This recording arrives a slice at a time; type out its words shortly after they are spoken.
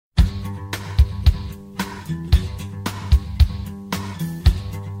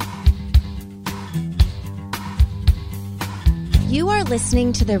You are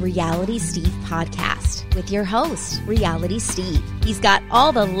listening to the Reality Steve podcast with your host, Reality Steve. He's got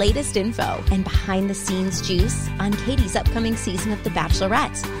all the latest info and behind-the-scenes juice on Katie's upcoming season of The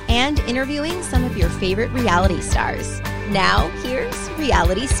Bachelorette and interviewing some of your favorite reality stars. Now, here's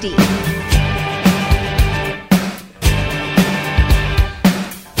Reality Steve.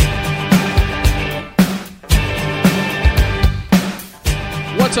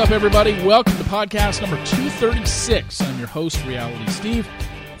 What's up, everybody? Welcome to podcast number 236. I'm your host, Reality Steve.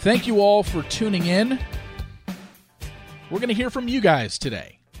 Thank you all for tuning in. We're going to hear from you guys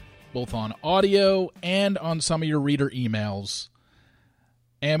today, both on audio and on some of your reader emails.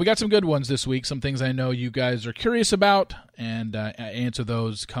 And we got some good ones this week, some things I know you guys are curious about, and I answer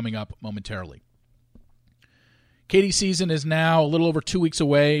those coming up momentarily. Katie's season is now a little over 2 weeks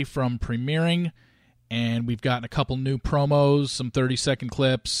away from premiering. And we've gotten a couple new promos, some 30-second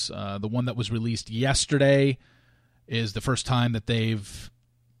clips. The one that was released yesterday is the first time that they've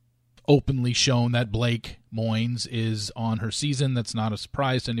openly shown that Blake Moynes is on her season. That's not a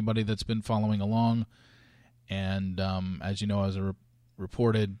surprise to anybody that's been following along. And as you know, as I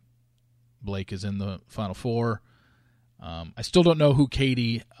reported, Blake is in the Final Four. I still don't know who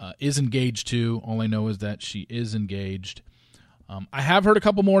Katie is engaged to. All I know is that she is engaged. I have heard a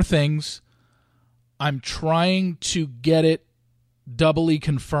couple more things. I'm trying to get it doubly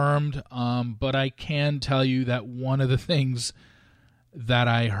confirmed, but I can tell you that one of the things that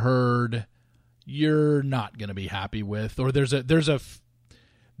I heard you're not going to be happy with, or there's a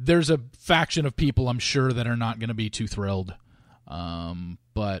faction of people I'm sure that are not going to be too thrilled,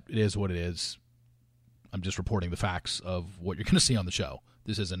 but it is what it is. I'm just reporting the facts of what you're going to see on the show.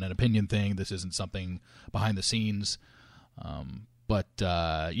 This isn't an opinion thing. This isn't something behind the scenes,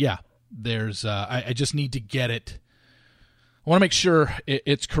 yeah. There's I just need to get it. I want to make sure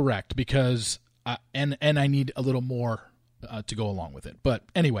it's correct because and I need a little more to go along with it. But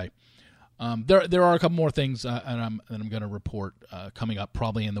anyway, there are a couple more things and I'm going to report coming up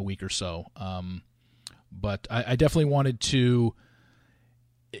probably in the week or so. But I definitely wanted to.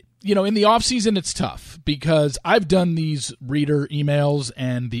 In the off season it's tough because I've done these reader emails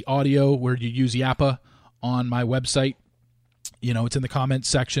and the audio where you use Yappa on my website. It's in the comments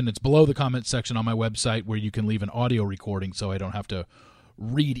section. It's below the comments section on my website where you can leave an audio recording so I don't have to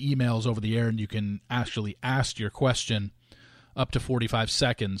read emails over the air and you can actually ask your question up to 45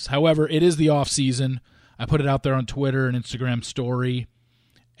 seconds. However, it is the off season. I put it out there on Twitter and Instagram story,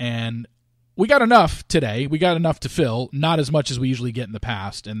 and we got enough today. We got enough to fill, not as much as we usually get in the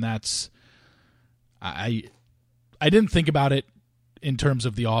past, and that's I didn't think about it in terms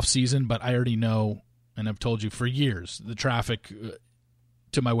of the off season, but I already know. And I've told you for years, the traffic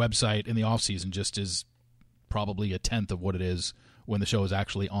to my website in the off-season just is probably a tenth of what it is when the show is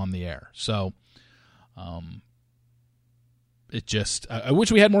actually on the air. So it just I wish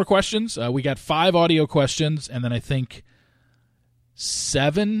we had more questions. We got 5 audio questions, and then I think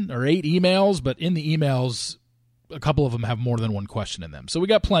 7 or 8 emails. But in the emails, a couple of them have more than one question in them. So we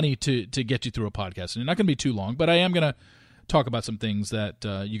got plenty to get you through a podcast. And it's not going to be too long, but I am going to talk about some things that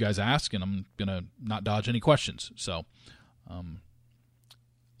you guys ask, and I'm going to not dodge any questions. So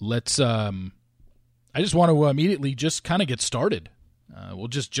let's I just want to immediately just kind of get started. We'll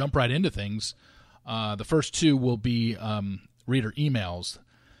just jump right into things. The first 2 will be reader emails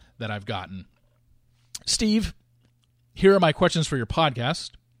that I've gotten. Steve, here are my questions for your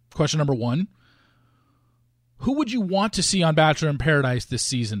podcast. Question number 1. Who would you want to see on Bachelor in Paradise this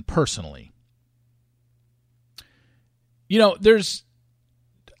season personally?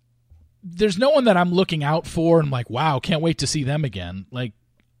 There's no one that I'm looking out for and I'm like, wow, can't wait to see them again. Like,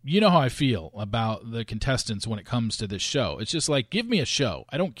 you know how I feel about the contestants when it comes to this show. It's just like, give me a show.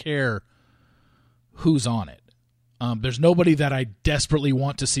 I don't care who's on it. There's nobody that I desperately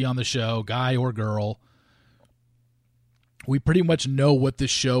want to see on the show, guy or girl. We pretty much know what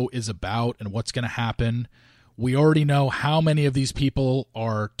this show is about and what's going to happen. We already know how many of these people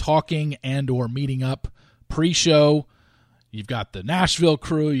are talking and or meeting up pre-show. You've got the Nashville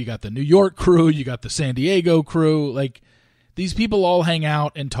crew, you got the New York crew, you got the San Diego crew. Like, these people all hang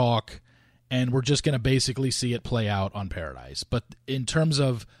out and talk, and we're just going to basically see it play out on Paradise. But in terms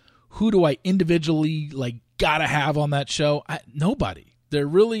of who do I individually, gotta have on that show, nobody. There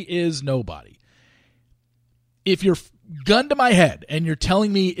really is nobody. If you're gun to my head and you're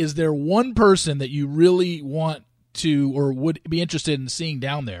telling me, is there one person that you really want to or would be interested in seeing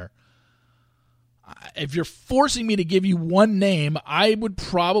down there, if you're forcing me to give you one name, I would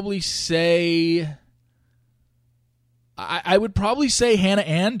probably say Hannah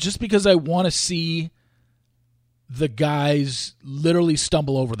Ann, just because I want to see the guys literally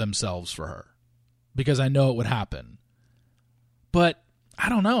stumble over themselves for her, because I know it would happen. But I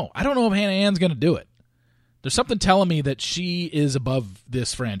don't know. I don't know if Hannah Ann's going to do it. There's something telling me that she is above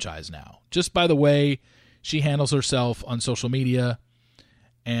this franchise now, just by the way she handles herself on social media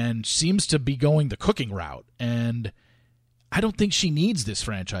and seems to be going the cooking route. And I don't think she needs this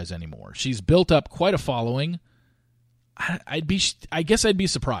franchise anymore. She's built up quite a following. I guess I'd be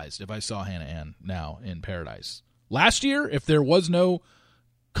surprised if I saw Hannah Ann now in Paradise. Last year, if there was no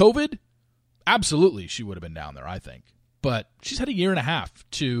COVID, absolutely she would have been down there, I think. But she's had a year and a half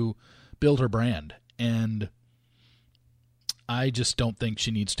to build her brand, and I just don't think she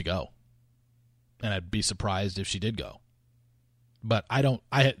needs to go. And I'd be surprised if she did go. But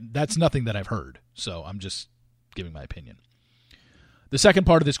that's nothing that I've heard, so I'm just giving my opinion. The second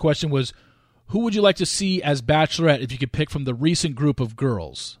part of this question was, who would you like to see as Bachelorette if you could pick from the recent group of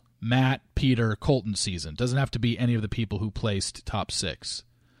girls? Matt, Peter, Colton season. Doesn't have to be any of the people who placed top 6.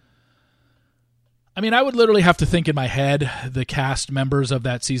 I mean, I would literally have to think in my head the cast members of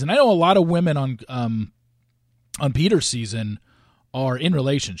that season. I know a lot of women on Peter's season are in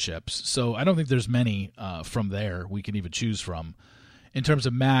relationships, so I don't think there's many from there we can even choose from. In terms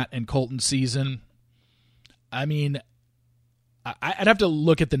of Matt and Colton's season, I mean, I'd have to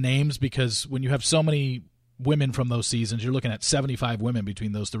look at the names, because when you have so many women from those seasons, you're looking at 75 women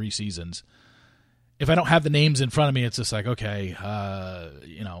between those 3 seasons. If I don't have the names in front of me, it's just like, okay,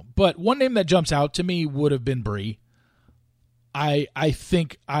 But one name that jumps out to me would have been Bri. I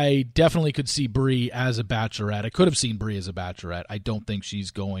think I definitely could see Bri as a Bachelorette. I could have seen Bri as a Bachelorette. I don't think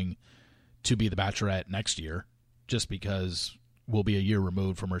she's going to be the Bachelorette next year, just because we'll be a year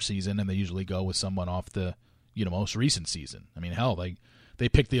removed from her season, and they usually go with someone off the most recent season. I mean, hell, they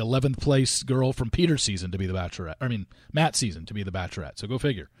picked the 11th place girl from Peter's season to be the Bachelorette. I mean, Matt's season to be the Bachelorette. So go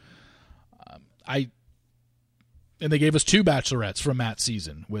figure. And they gave us 2 Bachelorettes from Matt's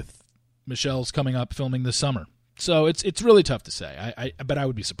season, with Michelle's coming up filming this summer. So it's really tough to say. But I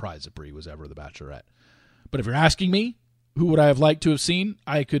would be surprised if Bri was ever the Bachelorette. But if you're asking me, who would I have liked to have seen?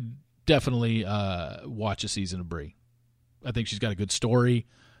 I could definitely watch a season of Bri. I think she's got a good story.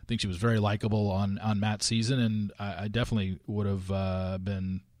 I think she was very likable on Matt's season, and I definitely would have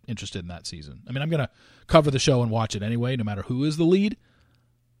been interested in that season. I mean, I'm going to cover the show and watch it anyway, no matter who is the lead.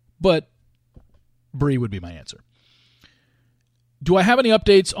 But Bri would be my answer. Do I have any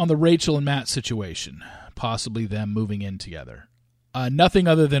updates on the Rachel and Matt situation? Possibly them moving in together. Nothing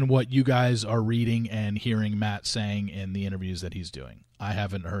other than what you guys are reading and hearing Matt saying in the interviews that he's doing. I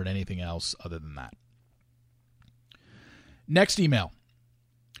haven't heard anything else other than that. Next email.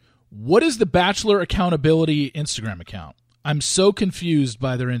 What is the Bachelor Accountability Instagram account? I'm so confused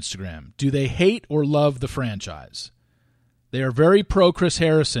by their Instagram. Do they hate or love the franchise? They are very pro Chris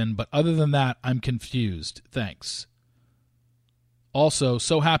Harrison, but other than that, I'm confused. Thanks. Also,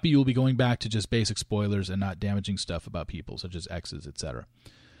 so happy you will be going back to just basic spoilers and not damaging stuff about people, such as exes, etc.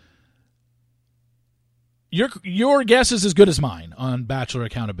 Your guess is as good as mine on Bachelor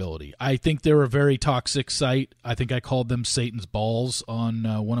Accountability. I think they're a very toxic site. I think I called them Satan's balls on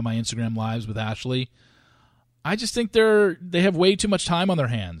one of my Instagram lives with Ashley. I just think they have way too much time on their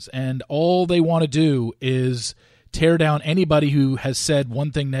hands, and all they want to do is tear down anybody who has said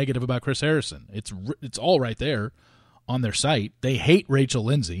one thing negative about Chris Harrison. It's all right there on their site. They hate Rachel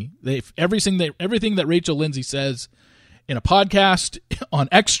Lindsay. Everything that Rachel Lindsay says in a podcast, on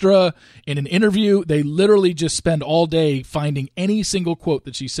Extra, in an interview, they literally just spend all day finding any single quote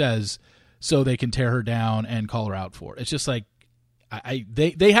that she says so they can tear her down and call her out for it. It's just like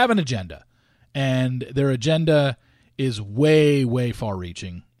they have an agenda, and their agenda is way, way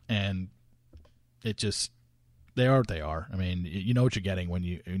far-reaching, and it just they are what they are. I mean, you know what you're getting when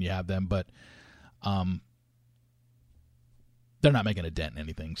you have them, but they're not making a dent in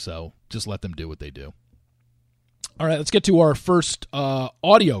anything, so just let them do what they do. All right, let's get to our first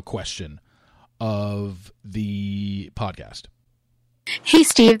audio question of the podcast. Hey,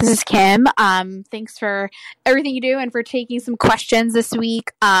 Steve, this is Kim. Thanks for everything you do and for taking some questions this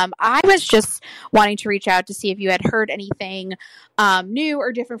week. I was just wanting to reach out to see if you had heard anything new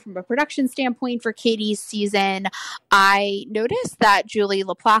or different from a production standpoint for Katie's season. I noticed that Julie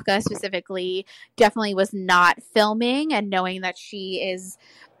LaPlaca specifically definitely was not filming, and knowing that she is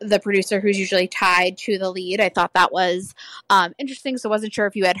the producer who's usually tied to the lead, I thought that was interesting. So I wasn't sure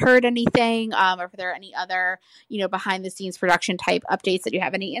if you had heard anything or if there are any other, behind the scenes production type updates that you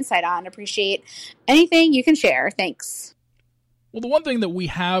have any insight on. Appreciate anything you can share. Thanks. Well, the one thing that we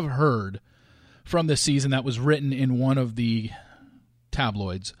have heard from this season that was written in one of the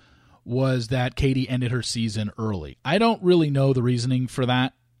tabloids was that Katie ended her season early. I don't really know the reasoning for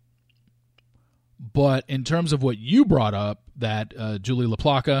that. But in terms of what you brought up, that Julie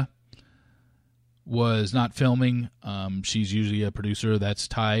LaPlaca was not filming. She's usually a producer that's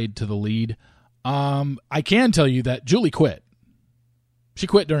tied to the lead. I can tell you that Julie quit. She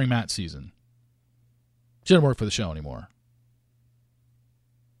quit during Matt's season. She doesn't work for the show anymore.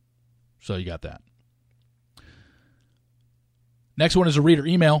 So you got that. Next one is a reader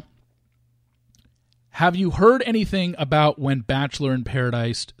email. Have you heard anything about when Bachelor in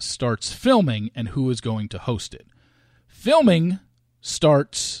Paradise starts filming and who is going to host it? Filming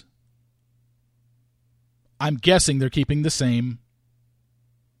starts, I'm guessing they're keeping the same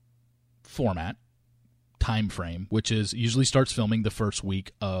format, time frame, which is usually starts filming the first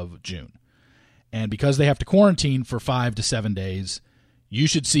week of June. And because they have to quarantine for 5 to 7 days, you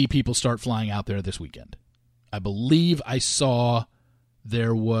should see people start flying out there this weekend. I believe I saw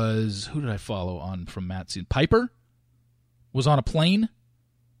there was, who did I follow on from Matt's scene? Piper was on a plane,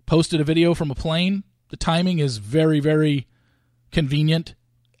 posted a video from a plane. The timing is very, very convenient,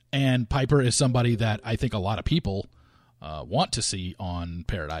 and Piper is somebody that I think a lot of people want to see on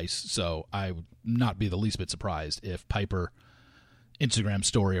Paradise, so I would not be the least bit surprised if Piper Instagram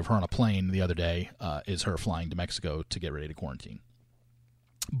story of her on a plane the other day is her flying to Mexico to get ready to quarantine.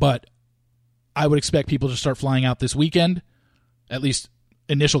 But I would expect people to start flying out this weekend, at least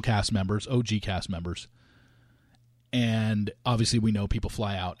initial cast members, OG cast members. And obviously we know people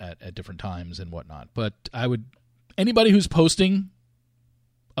fly out at different times and whatnot. But anybody who's posting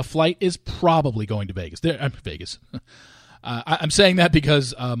a flight is probably going to Vegas. Vegas. I'm saying that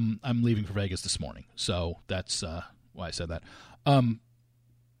because I'm leaving for Vegas this morning. So that's why I said that.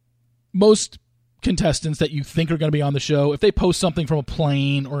 Most contestants that you think are going to be on the show, if they post something from a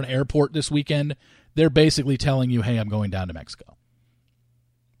plane or an airport this weekend, they're basically telling you, hey, I'm going down to Mexico.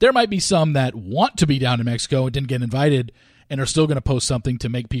 There might be some that want to be down to Mexico and didn't get invited and are still going to post something to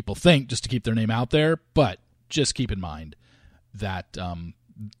make people think, just to keep their name out there. But just keep in mind that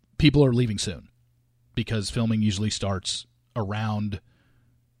people are leaving soon because filming usually starts around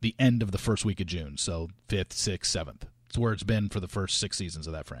the end of the first week of June. So 5th, 6th, 7th. It's where it's been for the first 6 seasons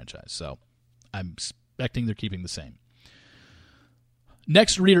of that franchise. So I'm expecting they're keeping the same.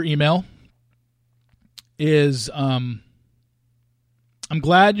 Next reader email is, I'm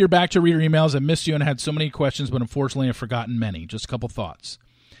glad you're back to reader emails. I missed you and had so many questions, but unfortunately I've forgotten many. Just a couple thoughts.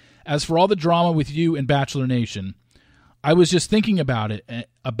 As for all the drama with you and Bachelor Nation, I was just thinking about it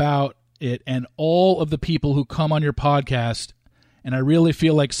and all of the people who come on your podcast, and I really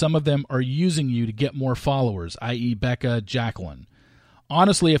feel like some of them are using you to get more followers, i.e. Becca, Jacqueline.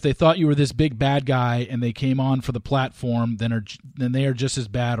 Honestly, if they thought you were this big bad guy and they came on for the platform, then they are just as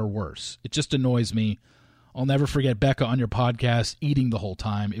bad or worse. It just annoys me. I'll never forget Becca on your podcast eating the whole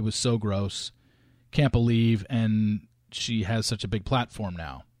time. It was so gross. Can't believe, and she has such a big platform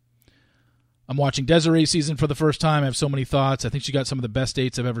now. I'm watching Desiree's season for the first time. I have so many thoughts. I think she got some of the best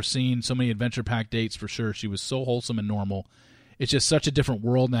dates I've ever seen. So many adventure-packed dates for sure. She was so wholesome and normal. It's just such a different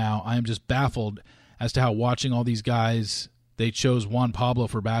world now. I am just baffled as to how watching all these guys, they chose Juan Pablo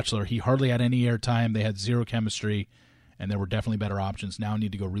for Bachelor. He hardly had any airtime. They had zero chemistry, and there were definitely better options. Now I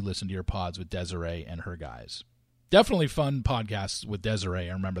need to go re-listen to your pods with Desiree and her guys. Definitely fun podcasts with Desiree.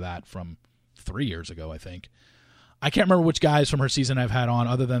 I remember that from 3 years ago, I think. I can't remember which guys from her season I've had on,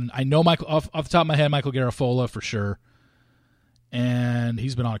 other than I know Michael off the top of my head, Michael Garofalo for sure, and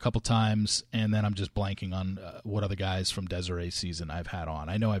he's been on a couple times. And then I'm just blanking on what other guys from Desiree's season I've had on.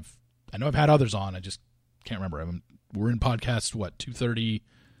 I know I've had others on. I just can't remember. We're in podcast 230,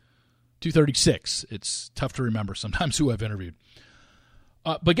 236. It's tough to remember sometimes who I've interviewed.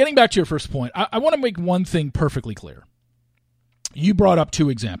 But getting back to your first point, I want to make one thing perfectly clear. You brought up two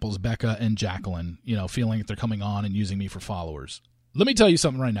examples, Becca and Jacqueline, feeling that they're coming on and using me for followers. Let me tell you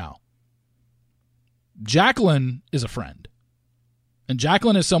something right now. Jacqueline is a friend. And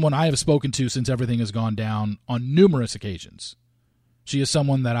Jacqueline is someone I have spoken to since everything has gone down on numerous occasions. She is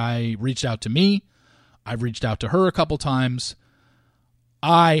someone that I reached out to me. I've reached out to her a couple times.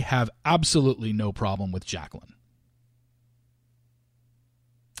 I have absolutely no problem with Jacqueline.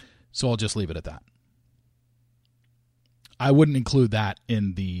 So I'll just leave it at that. I wouldn't include that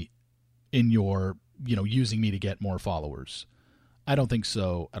in your, using me to get more followers. I don't think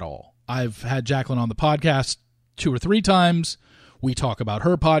so at all. I've had Jacqueline on the podcast 2 or 3 times. We talk about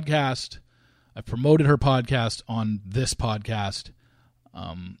her podcast. I've promoted her podcast on this podcast.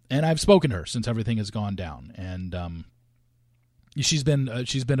 And I've spoken to her since everything has gone down. And she's been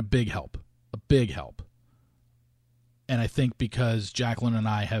a big help. And I think because Jacqueline and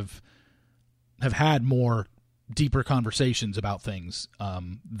I have had more deeper conversations about things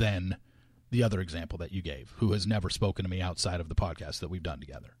than the other example that you gave, who has never spoken to me outside of the podcast that we've done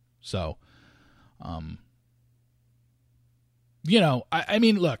together. So, I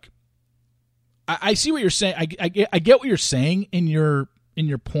mean, look, I see what you're saying. I get what you're saying in your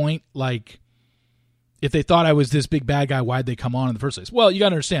point. Like, if they thought I was this big bad guy, why'd they come on in the first place? Well, you got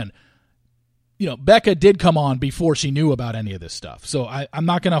to understand, Becca did come on before she knew about any of this stuff. So I'm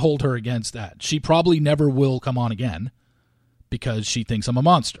not going to hold her against that. She probably never will come on again because she thinks I'm a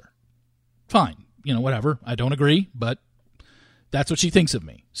monster. Fine. Whatever. I don't agree, but that's what she thinks of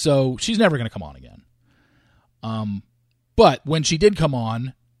me. So she's never going to come on again. But when she did come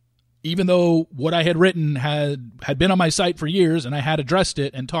on, even though what I had written had been on my site for years and I had addressed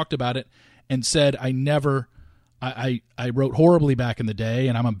it and talked about it and said I wrote horribly back in the day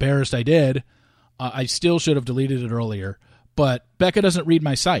and I'm embarrassed I did, I still should have deleted it earlier. But Becca doesn't read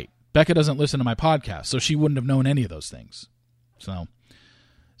my site. Becca doesn't listen to my podcast, so she wouldn't have known any of those things.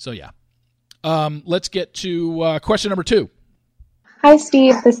 So yeah. Let's get to question number 2. Hi,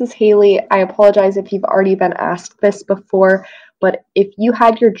 Steve. This is Haley. I apologize if you've already been asked this before, but if you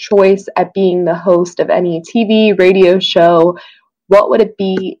had your choice at being the host of any TV, radio show, what would it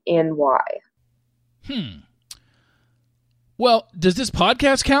be and why? Well, does this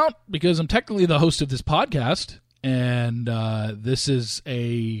podcast count? Because I'm technically the host of this podcast, and this is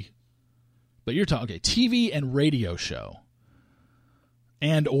but you're talking, okay, TV and radio show,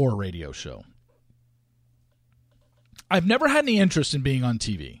 or radio show. I've never had any interest in being on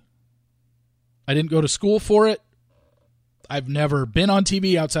TV. I didn't go to school for it. I've never been on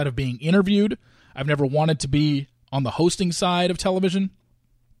TV outside of being interviewed. I've never wanted to be on the hosting side of television.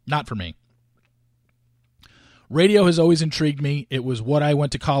 Not for me. Radio has always intrigued me. It was what I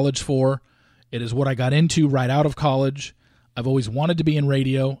went to college for. It is what I got into right out of college. I've always wanted to be in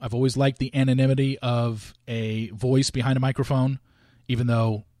radio. I've always liked the anonymity of a voice behind a microphone, even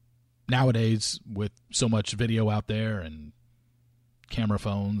though nowadays with so much video out there and camera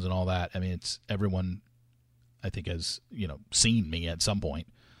phones and all that, I mean, it's everyone, I think, has, seen me at some point.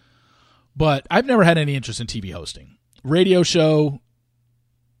 But I've never had any interest in TV hosting. Radio show,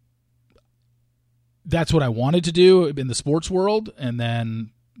 that's what I wanted to do in the sports world, and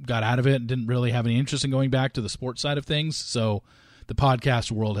then got out of it and didn't really have any interest in going back to the sports side of things. So the podcast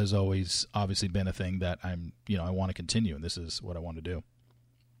world has always obviously been a thing that I want to continue, and this is what I want to do.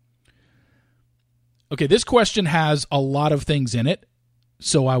 Okay, this question has a lot of things in it,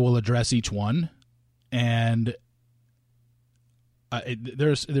 so I will address each one. And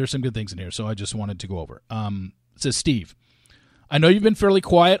there's some good things in here, so I just wanted to go over. It says, Steve, I know you've been fairly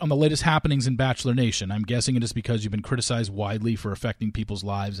quiet on the latest happenings in Bachelor Nation. I'm guessing it is because you've been criticized widely for affecting people's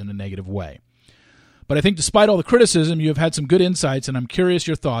lives in a negative way. But I think despite all the criticism, you have had some good insights, and I'm curious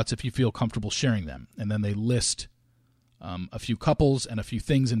your thoughts if you feel comfortable sharing them. And then they list a few couples and a few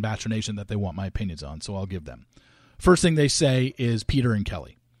things in Bachelor Nation that they want my opinions on, so I'll give them. First thing they say is Peter and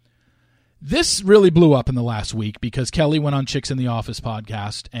Kelly. This really blew up in the last week because Kelly went on Chicks in the Office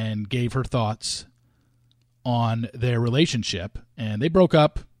podcast and gave her thoughts on their relationship, and they broke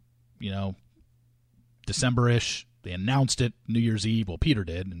up, December-ish. They announced it New Year's Eve. Well, Peter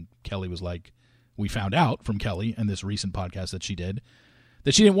did, and Kelly was like, we found out from Kelly in this recent podcast that she did,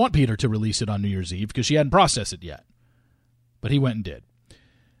 that she didn't want Peter to release it on New Year's Eve because she hadn't processed it yet. But he went and did.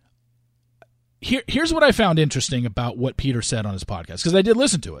 Here's what I found interesting about what Peter said on his podcast, because I did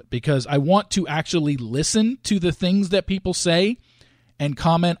listen to it, because I want to actually listen to the things that people say and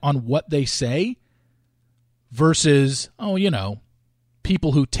comment on what they say versus,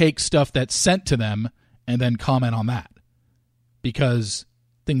 people who take stuff that's sent to them and then comment on that, because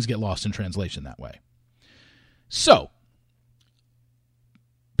things get lost in translation that way. So,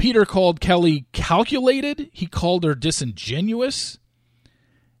 Peter called Kelly calculated. He called her disingenuous.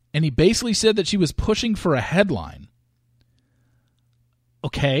 And he basically said that she was pushing for a headline.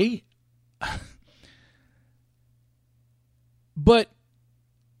 Okay. But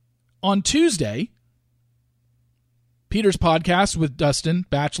on Tuesday, Peter's podcast with Dustin,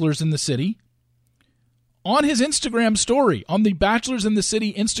 Bachelors in the City, on his Instagram story, on the Bachelors in the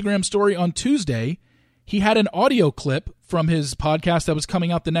City Instagram story on Tuesday, he had an audio clip from his podcast that was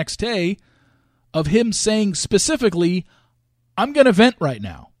coming out the next day of him saying specifically, I'm going to vent right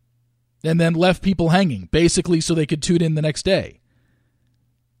now. And then left people hanging, basically so they could tune in the next day.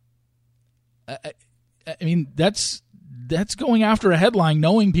 I mean, that's going after a headline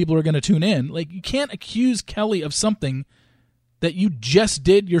knowing people are going to tune in. Like, you can't accuse Kelly of something that you just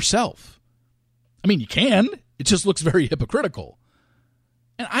did yourself. I mean, you can. It just looks very hypocritical.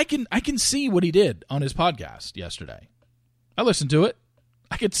 And I can see what he did on his podcast yesterday. I listened to it.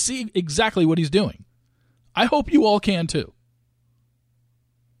 I could see exactly what he's doing. I hope you all can too.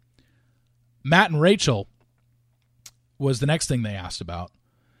 Matt and Rachel was the next thing they asked about.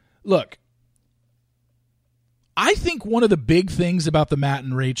 Look, I think one of the big things about the Matt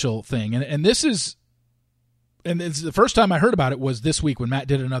and Rachel thing, and this is the first time I heard about it was this week when Matt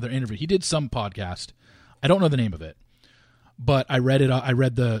did another interview. He did some podcast. I don't know the name of it, but I read it. I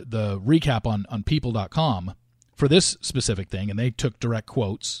read the recap on people.com for this specific thing, and they took direct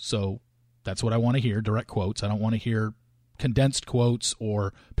quotes. So that's what I want to hear, direct quotes. I don't want to hear condensed quotes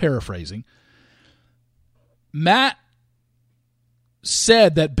or paraphrasing. Matt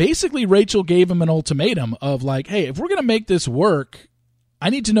said that basically Rachel gave him an ultimatum of like, hey, if we're going to make this work,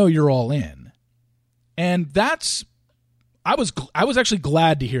 I need to know you're all in. And I was actually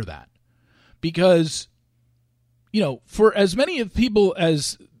glad to hear that, because, you know, for as many people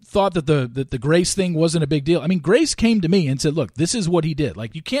as thought that the Grace thing wasn't a big deal. I mean, Grace came to me and said, look, this is what he did.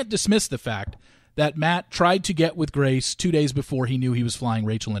 Like, you can't dismiss the fact that Matt tried to get with Grace 2 days before he knew he was flying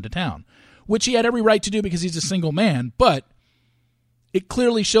Rachel into town, which he had every right to do because he's a single man, but it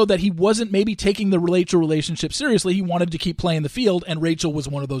clearly showed that he wasn't maybe taking the Rachel relationship seriously. He wanted to keep playing the field, and Rachel was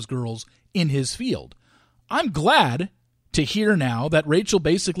one of those girls in his field. I'm glad to hear now that Rachel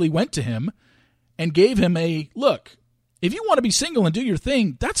basically went to him and gave him a, look, if you want to be single and do your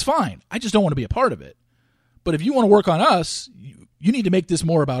thing, that's fine. I just don't want to be a part of it. But if you want to work on us, you need to make this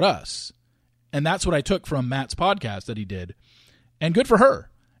more about us. And that's what I took from Matt's podcast that he did. And good for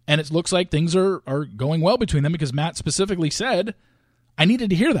her. And it looks like things are going well between them, because Matt specifically said, I needed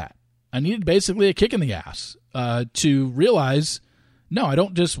to hear that. I needed basically a kick in the ass to realize, no, I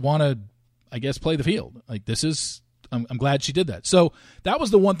don't just want to, I guess, play the field. Like, this is, I'm glad she did that. So that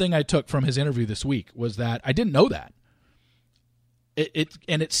was the one thing I took from his interview this week, was that I didn't know that.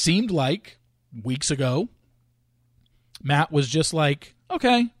 And it seemed like weeks ago, Matt was just like,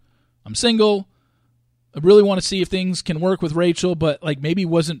 okay, I'm single. I really want to see if things can work with Rachel, but like maybe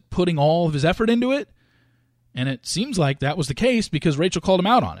wasn't putting all of his effort into it. And it seems like that was the case, because Rachel called him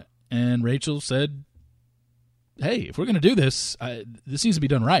out on it. And Rachel said, hey, if we're going to do this, this needs to be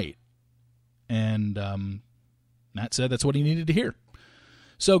done right. And Matt said that's what he needed to hear.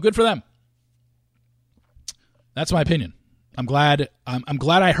 So good for them. That's my opinion. I'm glad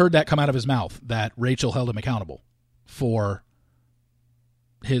I heard that come out of his mouth, that Rachel held him accountable for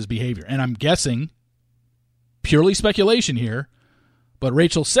his behavior. And I'm guessing, purely speculation here, but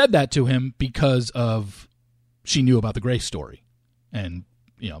Rachel said that to him because of she knew about the Grace story, and,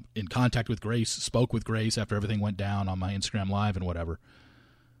 you know, in contact with Grace, spoke with Grace after everything went down on my Instagram Live and whatever.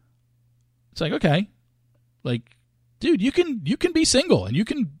 It's like, okay, like, dude, you can be single and you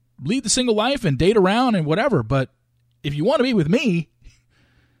can lead the single life and date around and whatever, but if you want to be with me,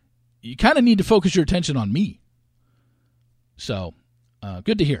 you kind of need to focus your attention on me. So,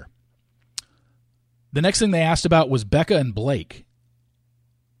 good to hear. The next thing they asked about was Becca and Blake.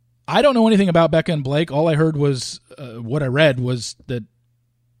 I don't know anything about Becca and Blake. All I heard was, what I read was that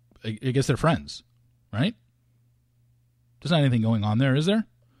I guess they're friends, right? There's not anything going on there, is there?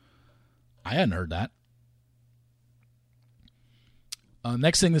 I hadn't heard that.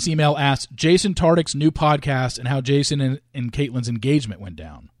 Next thing this email asked, Jason Tartick's new podcast and how Jason and Caitlin's engagement went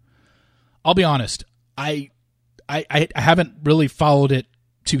down. I'll be honest, I haven't really followed it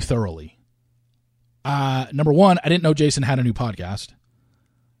too thoroughly. Number one, I didn't know Jason had a new podcast.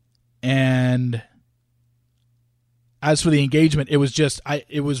 And as for the engagement, it was just,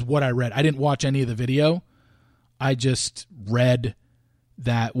 it was what I read. I didn't watch any of the video. I just read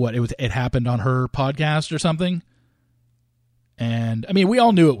that it happened on her podcast or something. And I mean, we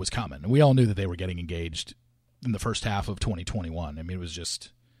all knew it was coming. We all knew that they were getting engaged in the first half of 2021. I mean, it was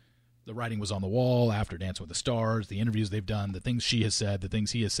just, the writing was on the wall after Dancing with the Stars, the interviews they've done, the things she has said, the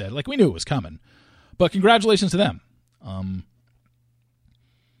things he has said. Like, we knew it was coming. But congratulations to them.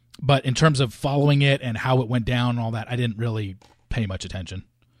 But in terms of following it and how it went down and all that, I didn't really pay much attention.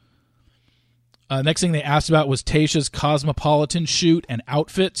 Next thing they asked about was Tayshia's Cosmopolitan shoot and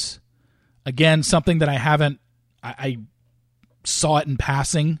outfits. Again, something that I saw it in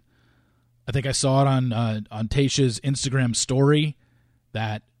passing. I think I saw it on Tayshia's Instagram story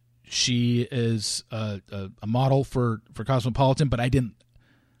that she is a model for Cosmopolitan, but I didn't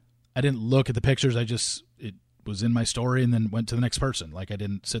look at the pictures. It was in my story and then went to the next person. Like, I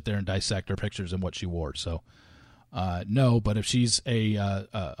didn't sit there and dissect her pictures and what she wore. So no, but if she's a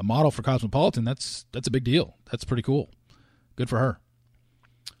model for Cosmopolitan, that's a big deal. That's pretty cool. Good for her.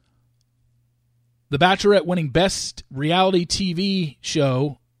 The Bachelorette winning Best Reality TV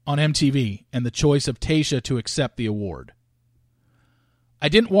Show on MTV, and the choice of Tayshia to accept the award. I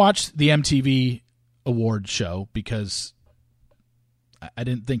didn't watch the MTV award show because I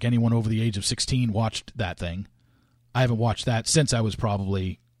didn't think anyone over the age of 16 watched that thing. I haven't watched that since I was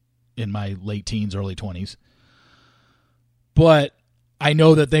probably in my late teens, early 20s. But I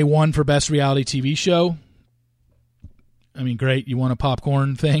know that they won for Best Reality TV Show. I mean, great. You want a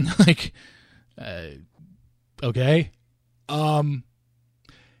popcorn thing? Like, okay. The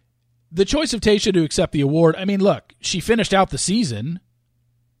choice of Tayshia to accept the award, I mean, look, she finished out the season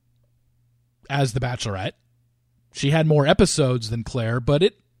as the Bachelorette. She had more episodes than Claire, but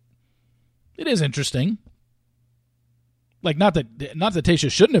it is interesting. Like, not that Tayshia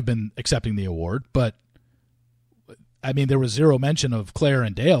shouldn't have been accepting the award, but I mean, there was zero mention of Claire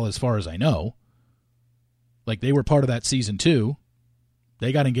and Dale as far as I know. Like, they were part of that season too.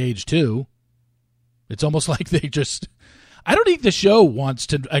 They got engaged too. It's almost like they just... I don't think the show wants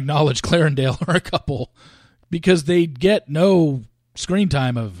to acknowledge Claire and Dale are a couple because they get no screen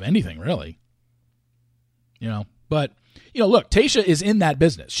time of anything, really. You know, but, you know, look, Tayshia is in that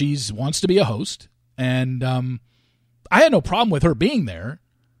business. She wants to be a host, and I had no problem with her being there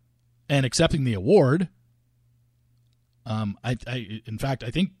and accepting the award. In fact, I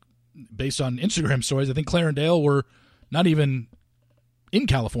think based on Instagram stories, I think Claire and Dale were not even in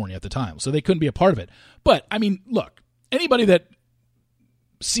California at the time, so they couldn't be a part of it. But, I mean, look, anybody that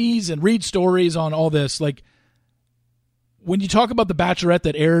sees and reads stories on all this, like, when you talk about The Bachelorette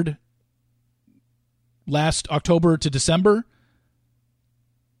that aired last October to December,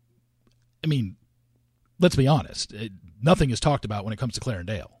 I mean, let's be honest. Nothing is talked about when it comes to Claire and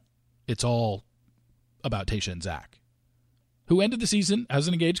Dale. It's all about Tayshia and Zach, who ended the season as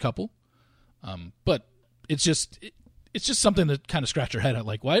an engaged couple. But it's just something to kind of scratch your head at.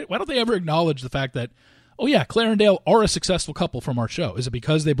 Like, why don't they ever acknowledge the fact that, oh yeah, Claire and Dale are a successful couple from our show? Is it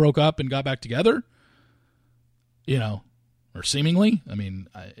because they broke up and got back together? You know, or seemingly? I mean,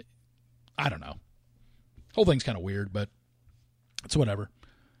 I don't know. Whole thing's kind of weird, but it's whatever.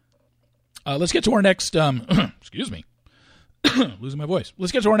 Let's get to our next, excuse me, losing my voice.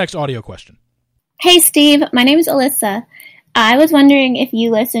 Let's get to our next audio question. Hey, Steve. My name is Alyssa. I was wondering if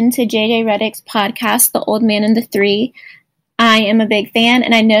you listened to JJ Redick's podcast, The Old Man and the Three. I am a big fan,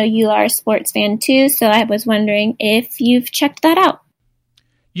 and I know you are a sports fan too, so I was wondering if you've checked that out.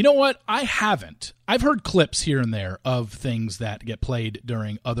 You know what? I haven't. I've heard clips here and there of things that get played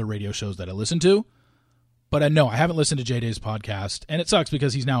during other radio shows that I listen to, but no, I haven't listened to JJ's podcast, and it sucks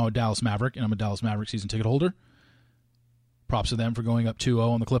because he's now a Dallas Maverick, and I'm a Dallas Maverick season ticket holder. Props to them for going up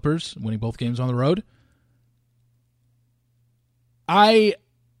 2-0 on the Clippers, winning both games on the road. I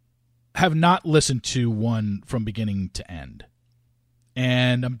have not listened to one from beginning to end.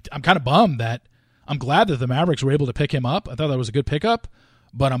 And I'm kind of bummed that I'm glad that the Mavericks were able to pick him up. I thought that was a good pickup,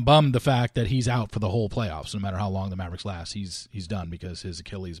 but I'm bummed the fact that he's out for the whole playoffs. No matter how long the Mavericks last, he's done because his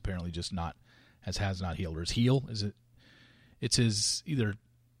Achilles apparently just has not healed, or his heel. It's his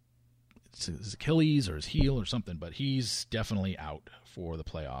Achilles or his heel or something, but he's definitely out for the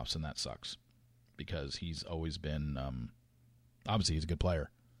playoffs, and that sucks because he's always been obviously he's a good player,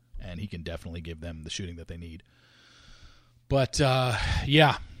 and he can definitely give them the shooting that they need. But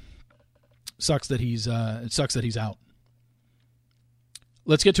yeah, it sucks that he's out.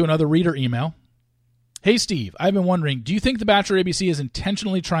 Let's get to another reader email. Hey Steve, I've been wondering, do you think The Bachelor ABC is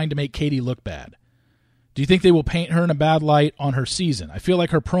intentionally trying to make Katie look bad? Do you think they will paint her in a bad light on her season? I feel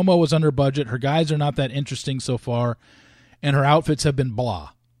like her promo was under budget, her guys are not that interesting so far, and her outfits have been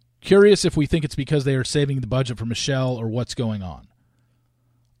blah. Curious if we think it's because they are saving the budget for Michelle or what's going on.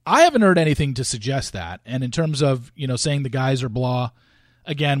 I haven't heard anything to suggest that. And in terms of, saying the guys are blah,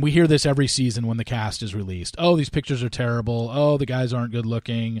 again, we hear this every season when the cast is released. Oh, these pictures are terrible. Oh, the guys aren't good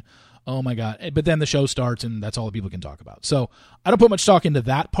looking. Oh my God. But then the show starts and that's all the people can talk about. So I don't put much stock into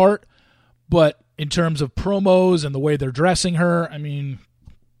that part. But in terms of promos and the way they're dressing her, I mean,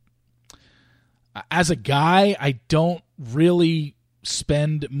 as a guy, I don't really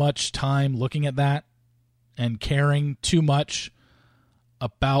spend much time looking at that and caring too much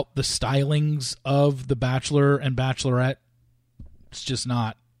about the stylings of the Bachelor and Bachelorette. It's just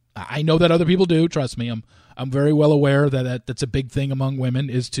not. I know that other people do. Trust me, I'm very well aware that that's a big thing among women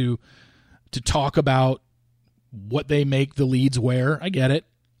is to talk about what they make the leads wear. I get it.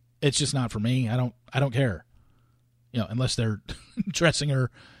 It's just not for me. I don't care. Unless they're dressing her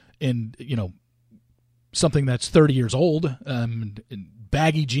in something that's 30 years old,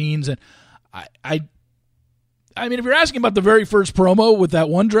 baggy jeans, and I mean, if you're asking about the very first promo with that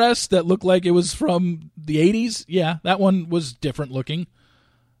one dress that looked like it was from the 80s, yeah, that one was different looking,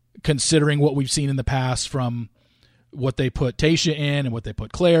 considering what we've seen in the past from what they put Tayshia in and what they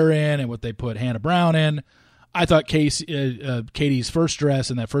put Claire in and what they put Hannah Brown in. I thought Katie's first dress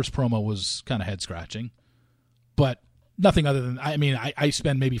and that first promo was kind of head-scratching, but nothing other than, I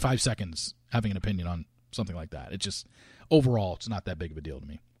spend maybe 5 seconds having an opinion on something like that. It just, overall, it's not that big of a deal to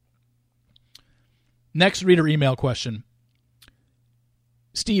me. Next reader email question.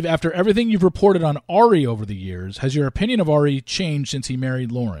 Steve, after everything you've reported on Ari over the years, has your opinion of Ari changed since he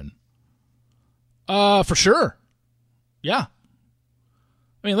married Lauren? For sure. Yeah.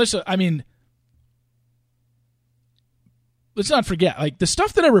 Let's not forget, like, the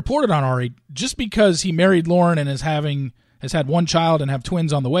stuff that I reported on Ari, just because he married Lauren and has had one child and have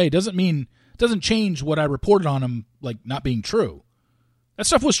twins on the way, doesn't change what I reported on him, like, not being true. That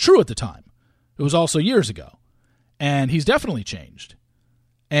stuff was true at the time. It was also years ago. And he's definitely changed.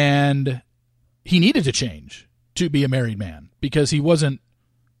 And he needed to change to be a married man, because he wasn't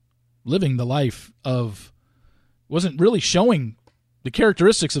living the life of, wasn't really showing the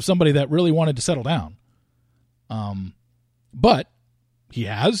characteristics of somebody that really wanted to settle down. But he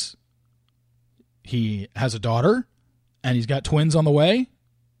has a daughter, and he's got twins on the way.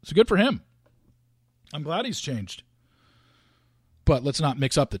 So good for him. I'm glad he's changed. But let's not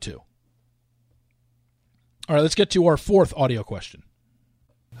mix up the two. All right, let's get to our fourth audio question.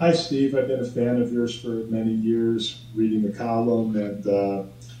 Hi, Steve. I've been a fan of yours for many years, reading the column and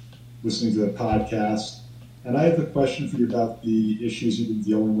listening to the podcast. And I have a question for you about the issues you've been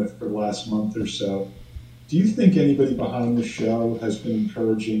dealing with for the last month or so. Do you think anybody behind the show has been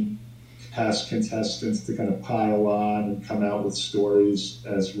encouraging past contestants to kind of pile on and come out with stories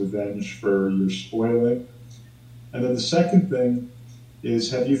as revenge for your spoiling? And then the second thing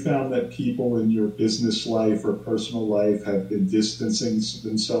is, have you found that people in your business life or personal life have been distancing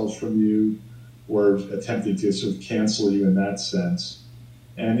themselves from you or attempting to sort of cancel you in that sense?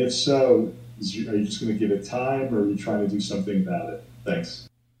 And if so, are you just going to give it time, or are you trying to do something about it? Thanks.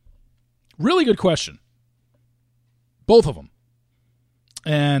 Really good question. Both of them.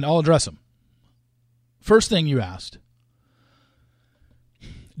 And I'll address them. First thing you asked,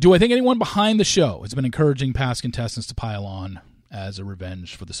 do I think anyone behind the show has been encouraging past contestants to pile on as a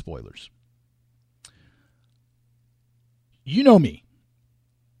revenge for the spoilers? You know me.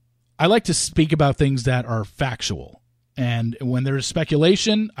 I like to speak about things that are factual. And when there is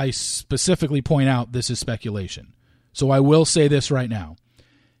speculation, I specifically point out this is speculation. So I will say this right now.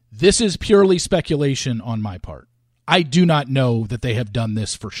 This is purely speculation on my part. I do not know that they have done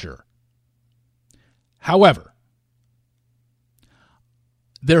this for sure. However,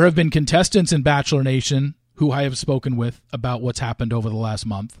 there have been contestants in Bachelor Nation who I have spoken with about what's happened over the last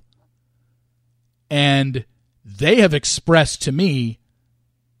month, and they have expressed to me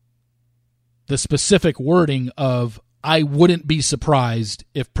the specific wording of, I wouldn't be surprised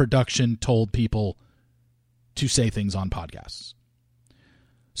if production told people to say things on podcasts.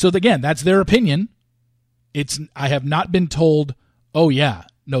 So again, that's their opinion. I have not been told, oh yeah,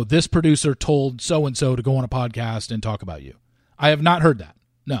 no, this producer told so-and-so to go on a podcast and talk about you. I have not heard that.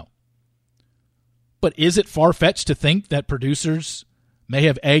 No. But is it far-fetched to think that producers may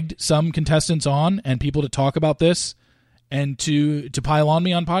have egged some contestants on and people to talk about this and to pile on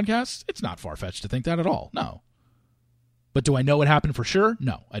me on podcasts? It's not far-fetched to think that at all. No. But do I know it happened for sure?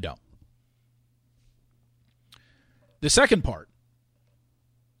 No, I don't. The second part.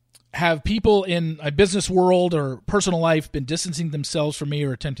 Have people in a business world or personal life been distancing themselves from me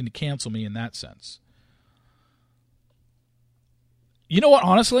or attempting to cancel me in that sense? You know what,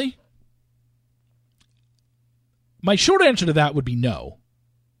 honestly? My short answer to that would be no.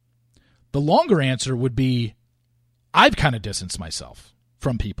 The longer answer would be, I've kind of distanced myself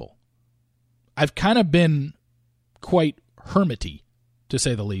from people. I've kind of been quite hermity, to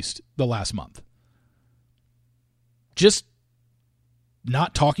say the least, the last month. Just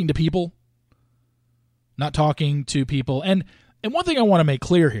not talking to people. And one thing I want to make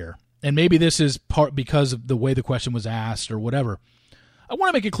clear here, and maybe this is part because of the way the question was asked or whatever, I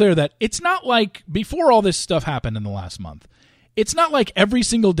want to make it clear that it's not like, before all this stuff happened in the last month, it's not like every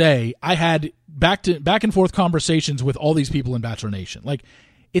single day I had back and forth conversations with all these people in Bachelor Nation. Like,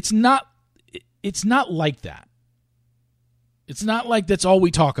 it's not like that. It's not like that's all we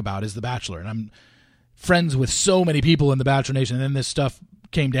talk about is The Bachelor. And I'm friends with so many people in the Bachelor Nation, and then this stuff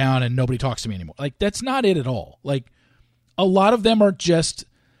came down and nobody talks to me anymore. Like, that's not it at all. Like, a lot of them are just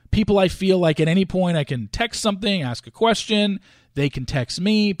people I feel like at any point I can text something, ask a question, they can text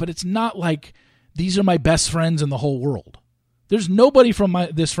me, but it's not like these are my best friends in the whole world. There's nobody from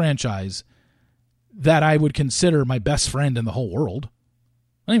this franchise that I would consider my best friend in the whole world.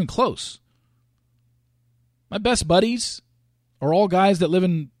 Not even close. My best buddies are all guys that live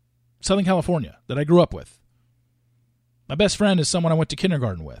in Southern California that I grew up with. My best friend is someone I went to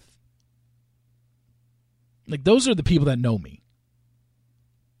kindergarten with. Like, those are the people that know me.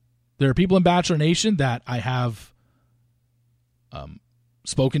 There are people in Bachelor Nation that I have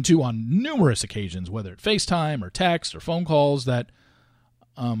spoken to on numerous occasions, whether it's FaceTime or text or phone calls, that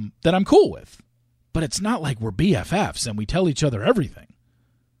I'm cool with. But it's not like we're BFFs and we tell each other everything.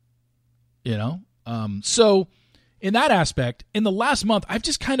 you know? So in that aspect, in the last month, I've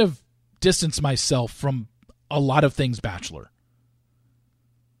just kind of distanced myself from a lot of things Bachelor.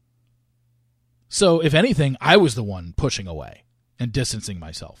 So if anything, I was the one pushing away and distancing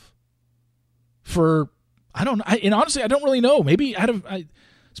myself. I don't know. And honestly, I don't really know. Maybe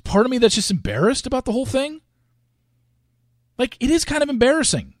it's part of me that's just embarrassed about the whole thing. Like, it is kind of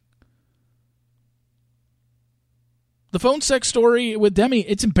embarrassing. The phone sex story with Demi,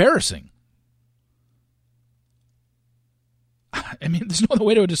 it's embarrassing. I mean, there's no other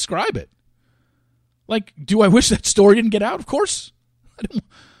way to describe it. Like, do I wish that story didn't get out? Of course.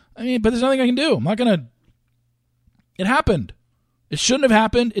 But there's nothing I can do. I'm not going to... It happened. It shouldn't have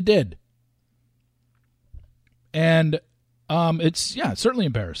happened. It did. And it's certainly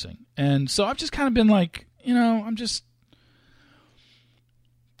embarrassing. And so I've just kind of been like, I'm just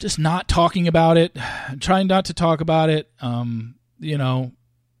not talking about it. I'm trying not to talk about it,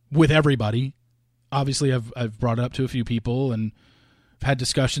 with everybody. Obviously, I've brought it up to a few people and I've had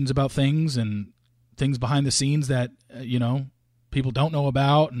discussions about things and things behind the scenes that, people don't know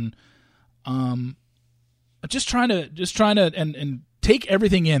about. And just trying to and take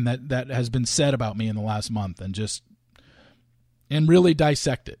everything in that has been said about me in the last month and really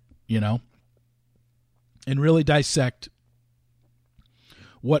dissect it, and really dissect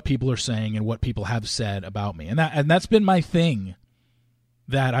what people are saying and what people have said about me. And that's been my thing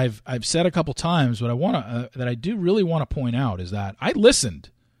that I've said a couple times, but that I do really want to point out is that I listened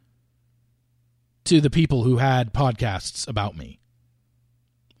to the people who had podcasts about me.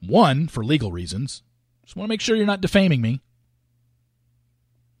 One, for legal reasons. Just want to make sure you're not defaming me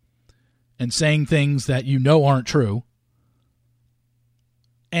and saying things that aren't true.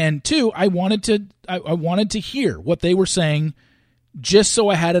 And two, I wanted to hear what they were saying just so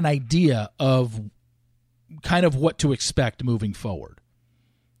I had an idea of kind of what to expect moving forward.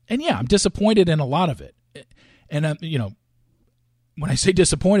 And yeah, I'm disappointed in a lot of it. And, when I say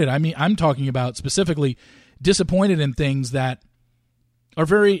disappointed, I mean, I'm talking about specifically disappointed in things that are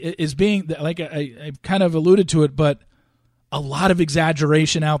I kind of alluded to it, but a lot of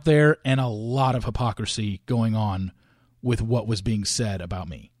exaggeration out there and a lot of hypocrisy going on with what was being said about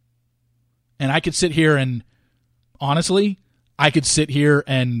me. And I could sit here and, honestly,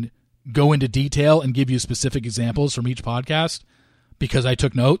 go into detail and give you specific examples from each podcast because I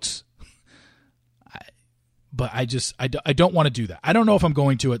took notes. But I don't want to do that. I don't know if I'm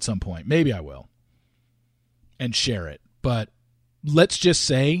going to at some point. Maybe I will. And share it. But let's just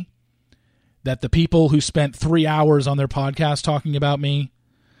say that the people who spent 3 hours on their podcast talking about me,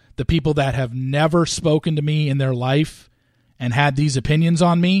 the people that have never spoken to me in their life and had these opinions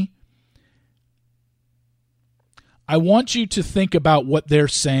on me, I want you to think about what they're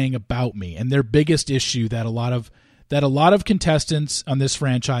saying about me and their biggest issue that a lot of contestants on this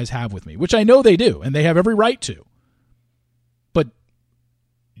franchise have with me, which I know they do, and they have every right to. But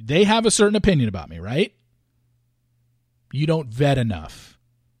they have a certain opinion about me, right? You don't vet enough.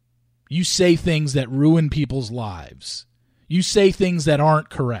 You say things that ruin people's lives. You say things that aren't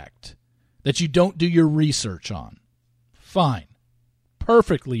correct, that you don't do your research on. Fine.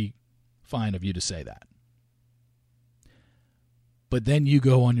 Perfectly fine of you to say that. But then you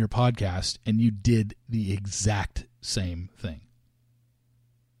go on your podcast and you did the exact same thing.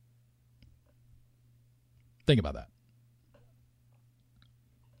 Think about that.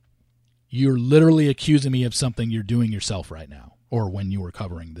 You're literally accusing me of something you're doing yourself right now, or when you were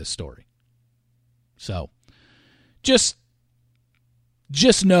covering this story. So, just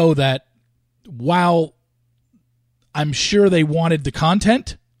know that while I'm sure they wanted the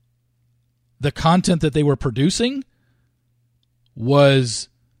content that they were producing was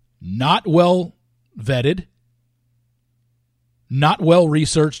not well vetted, not well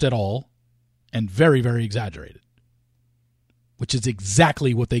researched at all, and very, very exaggerated, which is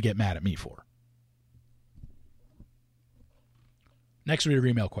exactly what they get mad at me for. Next reader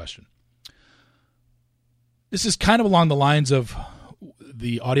email question. This is kind of along the lines of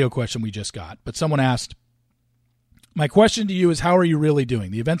the audio question we just got, but someone asked, my question to you is, how are you really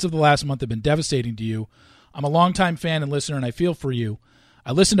doing? The events of the last month have been devastating to you. I'm a longtime fan and listener, and I feel for you.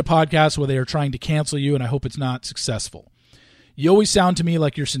 I listen to podcasts where they are trying to cancel you, and I hope it's not successful. You always sound to me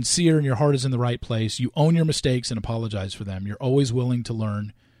like you're sincere and your heart is in the right place. You own your mistakes and apologize for them. You're always willing to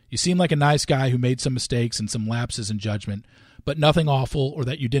learn. You seem like a nice guy who made some mistakes and some lapses in judgment, but nothing awful or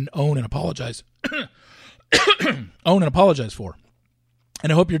that you didn't own and apologize for.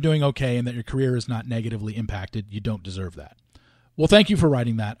 And I hope you're doing okay and that your career is not negatively impacted. You don't deserve that. Well, thank you for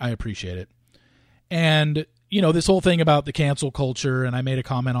writing that. I appreciate it. And, this whole thing about the cancel culture, and I made a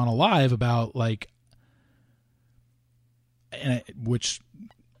comment on a live about, which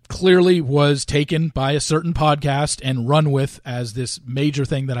clearly was taken by a certain podcast and run with as this major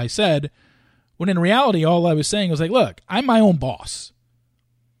thing that I said, when in reality, all I was saying was like, look, I'm my own boss.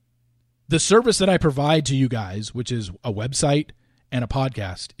 The service that I provide to you guys, which is a website and a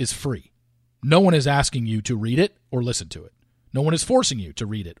podcast, is free. No one is asking you to read it or listen to it. No one is forcing you to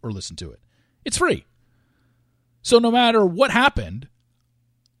read it or listen to it. It's free. So no matter what happened,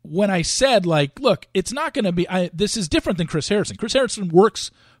 when I said, like, look, it's not going to be, this is different than Chris Harrison. Chris Harrison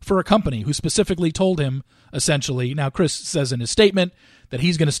works for a company who specifically told him, essentially, now Chris says in his statement that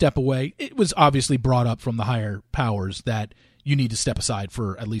he's going to step away. It was obviously brought up from the higher powers that you need to step aside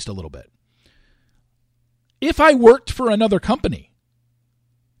for at least a little bit. If I worked for another company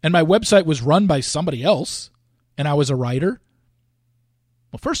and my website was run by somebody else and I was a writer,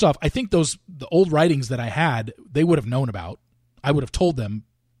 well, first off, I think the old writings that I had, they would have known about. I would have told them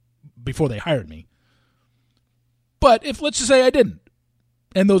before they hired me. But if, let's just say I didn't,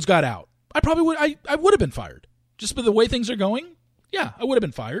 and those got out, I probably would, I would have been fired. Just by the way things are going, yeah, I would have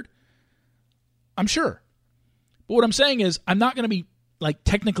been fired. I'm sure. But what I'm saying is I'm not going to be like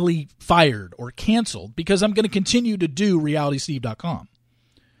technically fired or canceled because I'm going to continue to do realitysteve.com.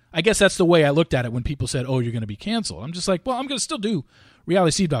 I guess that's the way I looked at it when people said, oh, you're going to be canceled. I'm just like, well, I'm going to still do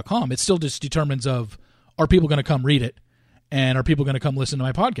realitysteve.com. It still just determines of, are people going to come read it? And are people going to come listen to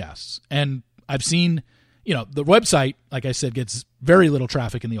my podcasts? And I've seen, the website, like I said, gets very little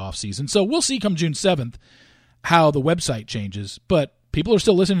traffic in the off season. So we'll see come June 7th how the website changes. But people are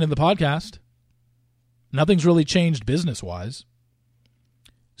still listening to the podcast. Nothing's really changed business-wise.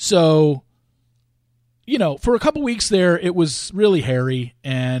 So, for a couple weeks there, it was really hairy.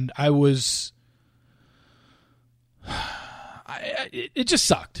 And it just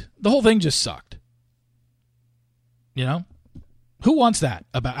sucked. The whole thing just sucked. Who wants that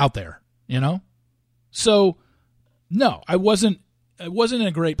out there, So, no, I wasn't in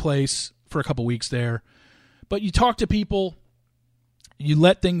a great place for a couple weeks there. But you talk to people, you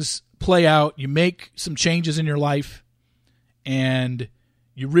let things play out, you make some changes in your life, and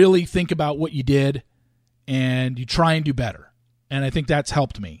you really think about what you did, and you try and do better. And I think that's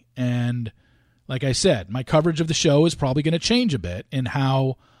helped me. And like I said, my coverage of the show is probably going to change a bit in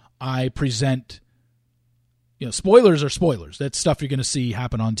how I present. Spoilers are spoilers. That's stuff you're going to see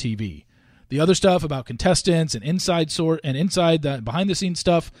happen on TV. The other stuff about contestants and inside the behind the scenes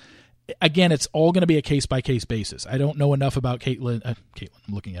stuff, again, it's all going to be a case by case basis. I don't know enough about Caitlin. I'm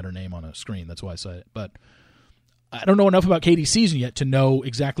looking at her name on a screen. That's why I said it. But I don't know enough about Katie's season yet to know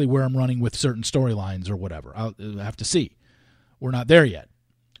exactly where I'm running with certain storylines or whatever. I'll have to see. We're not there yet.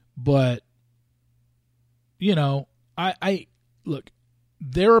 But I look.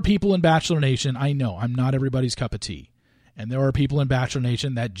 There are people in Bachelor Nation, I know, I'm not everybody's cup of tea. And there are people in Bachelor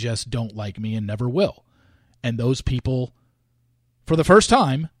Nation that just don't like me and never will. And those people, for the first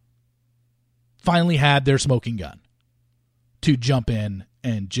time, finally had their smoking gun to jump in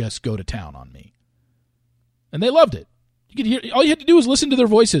and just go to town on me. And they loved it. You could hear, all you had to do was listen to their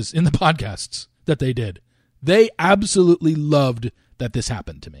voices in the podcasts that they did. They absolutely loved that this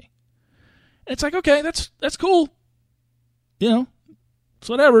happened to me. And it's like, okay, that's cool. It's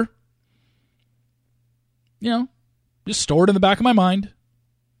whatever. Just store it in the back of my mind.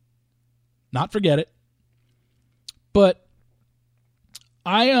 Not forget it. But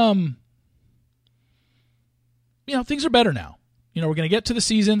things are better now. We're going to get to the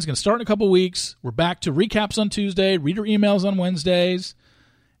season. It's going to start in a couple weeks. We're back to recaps on Tuesday, reader emails on Wednesdays,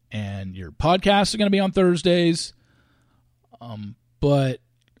 and your podcasts are going to be on Thursdays. But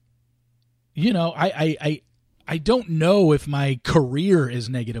I don't know if my career is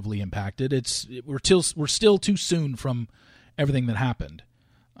negatively impacted. We're still too soon from everything that happened.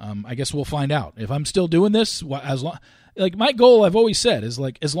 I guess we'll find out. If I'm still doing this, my goal, I've always said, is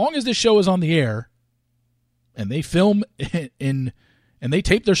like, as long as this show is on the air and they film and they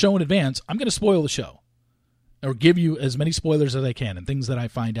tape their show in advance, I'm going to spoil the show or give you as many spoilers as I can and things that I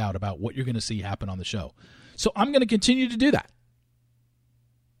find out about what you're going to see happen on the show. So I'm going to continue to do that.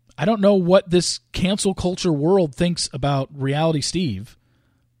 I don't know what this cancel culture world thinks about Reality Steve,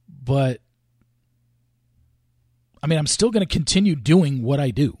 but I'm still going to continue doing what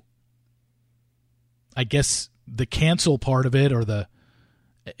I do. I guess the cancel part of it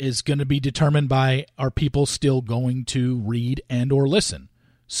is going to be determined by, are people still going to read and or listen?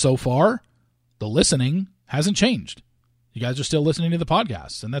 So far, the listening hasn't changed. You guys are still listening to the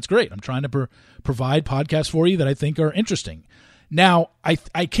podcasts, and that's great. I'm trying to provide podcasts for you that I think are interesting. Now, I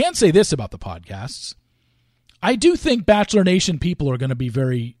can say this about the podcasts. I do think Bachelor Nation people are going to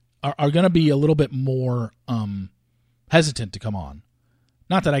be are going to be a little bit more hesitant to come on.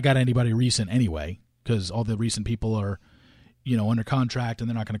 Not that I got anybody recent anyway, because all the recent people are, under contract and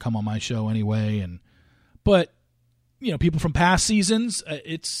they're not going to come on my show anyway. But people from past seasons,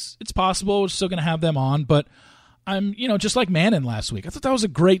 it's possible we're still going to have them on. But I'm, just like Mannon last week. I thought that was a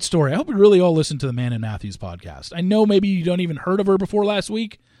great story. I hope we really all listen to the Mannon Matthews podcast. I know maybe you don't even heard of her before last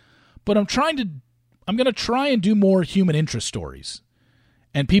week, but I'm going to try and do more human interest stories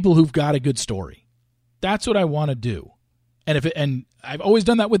and people who've got a good story. That's what I want to do. And I've always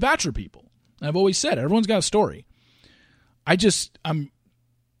done that with Bachelor people. I've always said everyone's got a story. I've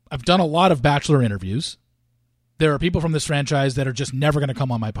done a lot of Bachelor interviews. There are people from this franchise that are just never going to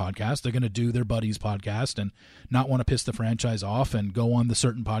come on my podcast. They're going to do their buddy's podcast and not want to piss the franchise off and go on the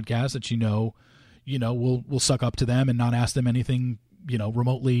certain podcast that will suck up to them and not ask them anything,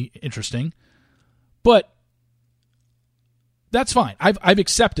 remotely interesting. But that's fine. I've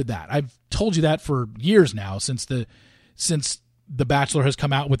accepted that. I've told you that for years now since the Bachelor has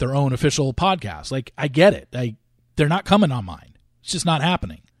come out with their own official podcast. Like, I get it. They're not coming on mine. It's just not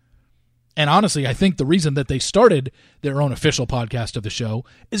happening. And honestly, I think the reason that they started their own official podcast of the show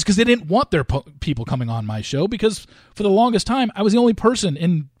is because they didn't want their people coming on my show, because for the longest time, I was the only person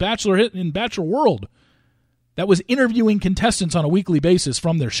in Bachelor world that was interviewing contestants on a weekly basis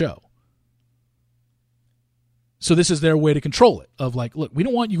from their show. So this is their way to control it, of like, look, we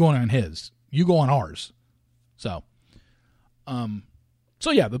don't want you going on his. You go on ours. So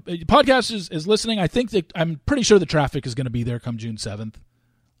yeah, the podcast is listening. I think that I'm pretty sure the traffic is going to be there come June 7th.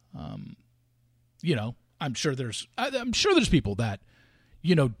 I'm sure there's people that,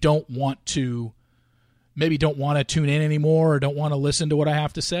 don't want to tune in anymore or don't want to listen to what I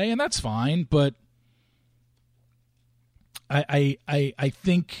have to say, and that's fine. But I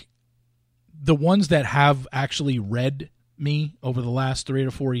think the ones that have actually read me over the last 3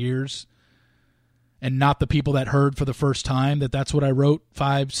 to 4 years, and not the people that heard for the first time that's what I wrote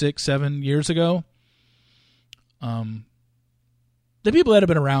 5, 6, 7 years ago. The people that have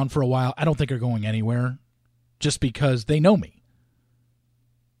been around for a while, I don't think are going anywhere just because they know me.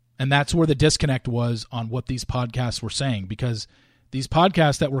 And that's where the disconnect was on what these podcasts were saying, because these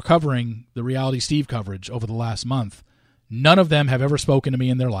podcasts that were covering the Reality Steve coverage over the last month, none of them have ever spoken to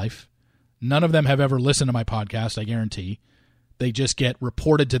me in their life. None of them have ever listened to my podcast, I guarantee. They just get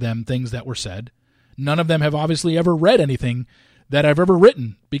reported to them things that were said. None of them have obviously ever read anything that I've ever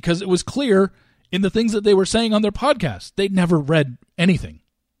written, because it was clear in the things that they were saying on their podcast. They'd never read anything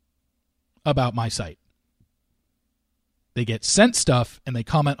about my site. They get sent stuff and they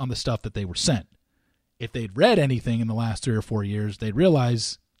comment on the stuff that they were sent. If they'd read anything in the last 3 or 4 years, they'd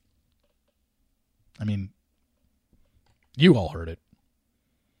realize, you all heard it.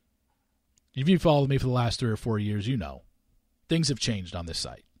 If you followed me for the last 3 or 4 years, things have changed on this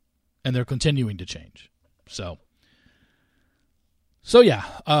site, and they're continuing to change. So yeah,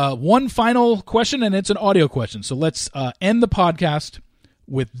 one final question, and it's an audio question. So let's end the podcast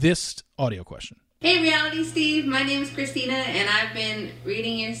with this audio question. Hey, Reality Steve. My name is Christina, and I've been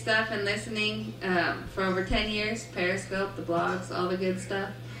reading your stuff and listening for over 10 years. Periscope, the blogs, all the good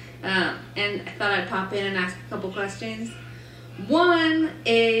stuff. And I thought I'd pop in and ask a couple questions. One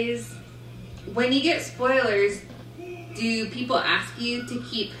is, when you get spoilers, do people ask you to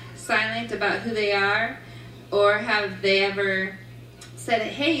keep silent about who they are? Or have they ever said,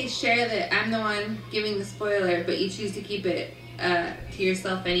 hey, share that I'm the one giving the spoiler, but you choose to keep it to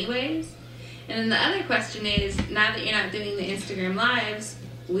yourself anyways? And then the other question is, now that you're not doing the Instagram lives,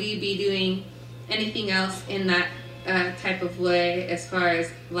 will you be doing anything else in that type of way as far as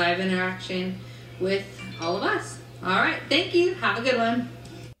live interaction with all of us? All right, thank you. Have a good one.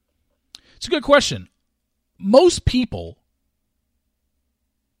 It's a good question. Most people,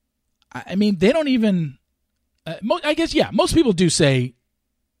 they don't even... I guess, yeah, most people do say,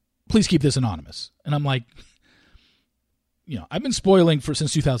 please keep this anonymous. And I'm like, I've been spoiling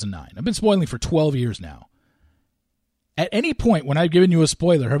since 2009. I've been spoiling for 12 years now. At any point when I've given you a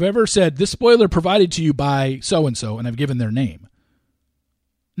spoiler, have I ever said, this spoiler provided to you by so-and-so, and I've given their name?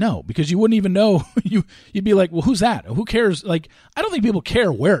 No, because you wouldn't even know. You'd be like, well, who's that? Who cares? Like, I don't think people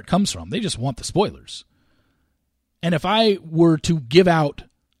care where it comes from. They just want the spoilers. And if I were to give out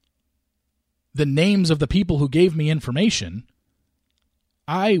the names of the people who gave me information,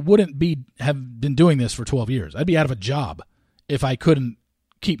 I wouldn't have been doing this for 12 years. I'd be out of a job if I couldn't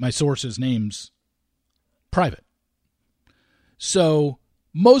keep my sources' names private. So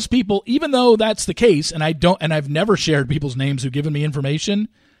most people, even though that's the case, and I've never shared people's names who've given me information,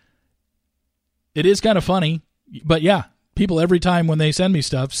 it is kind of funny. But yeah, people every time when they send me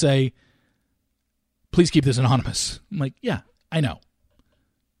stuff say, please keep this anonymous. I'm like, yeah, I know.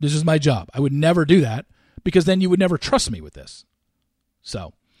 This is my job. I would never do that, because then you would never trust me with this.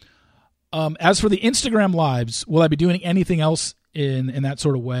 So, As for the Instagram lives, will I be doing anything else in that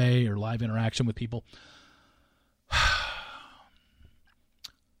sort of way or live interaction with people?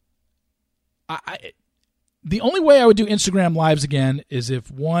 The only way I would do Instagram lives again is if,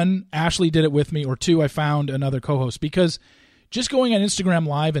 one, Ashley did it with me, or two, I found another co-host. Because just going on Instagram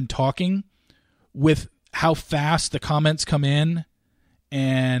live and talking with how fast the comments come in,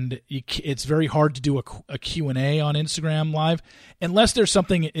 and it's very hard to do a Q&A on Instagram live unless there's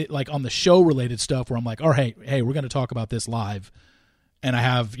something like on the show related stuff where I'm like, all right, hey, we're going to talk about this live, and I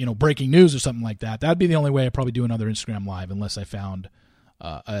have breaking news or something like that. That'd be the only way I'd probably do another Instagram live, unless I found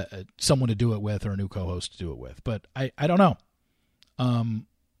someone to do it with or a new co-host to do it with. But I don't know.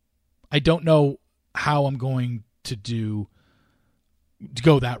 I don't know how I'm going to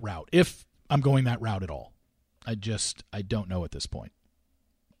go that route, if I'm going that route at all. I don't know at this point.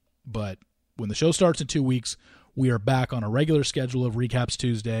 But when the show starts in 2 weeks, we are back on a regular schedule of Recaps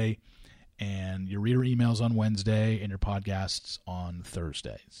Tuesday, and your reader emails on Wednesday, and your podcasts on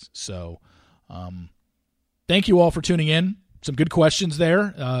Thursdays. So thank you all for tuning in. Some good questions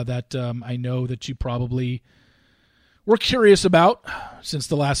there that I know that you probably were curious about, since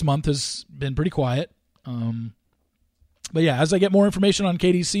the last month has been pretty quiet. But yeah, as I get more information on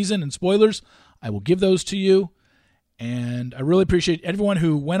Katie's season and spoilers, I will give those to you. And I really appreciate everyone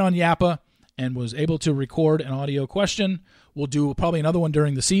who went on Yappa and was able to record an audio question. We'll do probably another one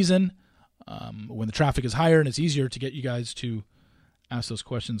during the season when the traffic is higher and it's easier to get you guys to ask those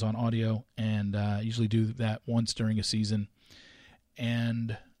questions on audio. And I usually do that once during a season.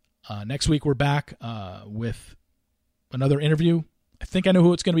 And next week we're back with another interview. I think I know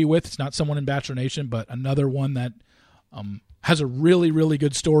who it's going to be with. It's not someone in Bachelor Nation, but another one that has a really, really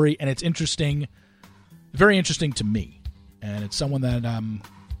good story, and it's interesting, very interesting to me. And it's someone that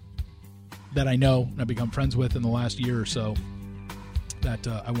that I know and I've become friends with in the last year or so that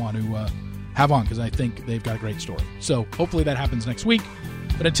I want to have on, because I think they've got a great story. So hopefully that happens next week.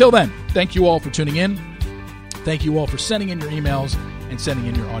 But until then, thank you all for tuning in. Thank you all for sending in your emails and sending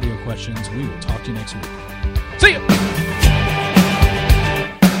in your audio questions. We will talk to you next week.